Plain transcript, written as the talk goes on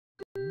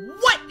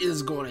What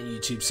is going on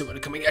YouTube? So we're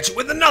coming at you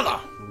with another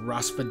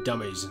Rust for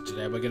Dummies, and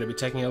today we're going to be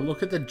taking a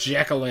look at the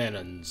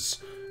jack-o'-lanterns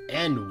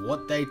and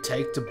what they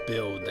take to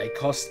build. They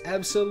cost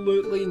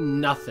absolutely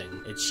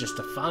nothing. It's just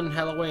a fun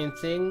Halloween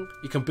thing.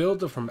 You can build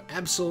them from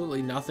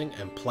absolutely nothing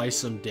and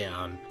place them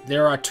down.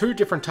 There are two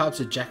different types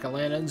of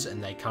jack-o'-lanterns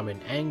and they come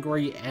in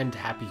angry and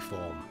happy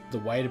form. The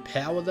way to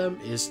power them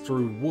is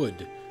through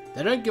wood.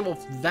 They don't give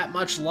off that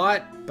much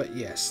light, but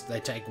yes, they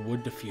take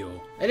wood to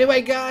fuel.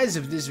 Anyway guys,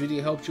 if this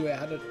video helped you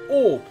out at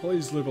all,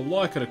 please leave a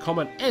like and a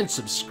comment and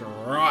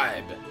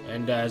subscribe.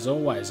 And as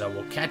always, I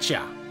will catch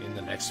ya in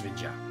the next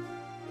video.